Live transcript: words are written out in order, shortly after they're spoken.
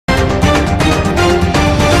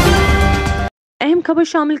अहम खबर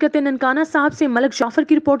शामिल करते ननकाना साहब से मलक जाफर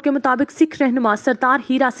की रिपोर्ट के मुताबिक सिख रहनुमा सरदार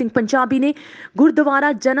हीरा सिंह पंजाबी ने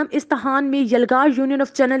गुरुद्वारा जन्म इस्ताहान में यलगार यूनियन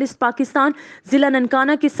ऑफ जर्नलिस्ट पाकिस्तान जिला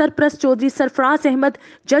ननकाना के सरप्रस्त चौधरी सरफराज अहमद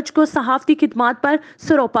जज को सहाफती खिदमात पर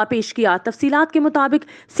सरोपा पेश किया। तफसीलात के मुताबिक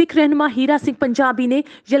सिख रहनुमा हीरा सिंह पंजाबी ने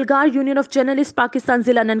यलगार यूनियन ऑफ जर्नलिस्ट पाकिस्तान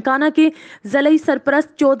जिला ननकाना के ज़िला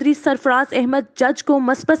सरप्रस्त चौधरी सरफराज अहमद जज को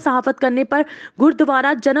मस्बत सहाफत करने पर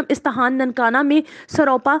गुरुद्वारा जन्म इस्ताहान ननकाना में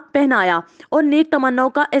सरोपा पहनाया और नेक तमन्नाओं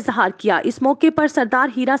का इजहार किया। इस मौके पर सरदार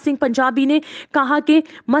हीरा सिंह पंजाबी ने कहा कि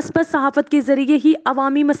मस्बत सहाफत के जरिए ही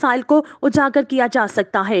अवामी मसाइल को उजागर किया जा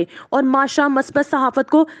सकता है और माशरा मस्बत सहाफत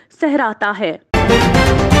को सहराता है।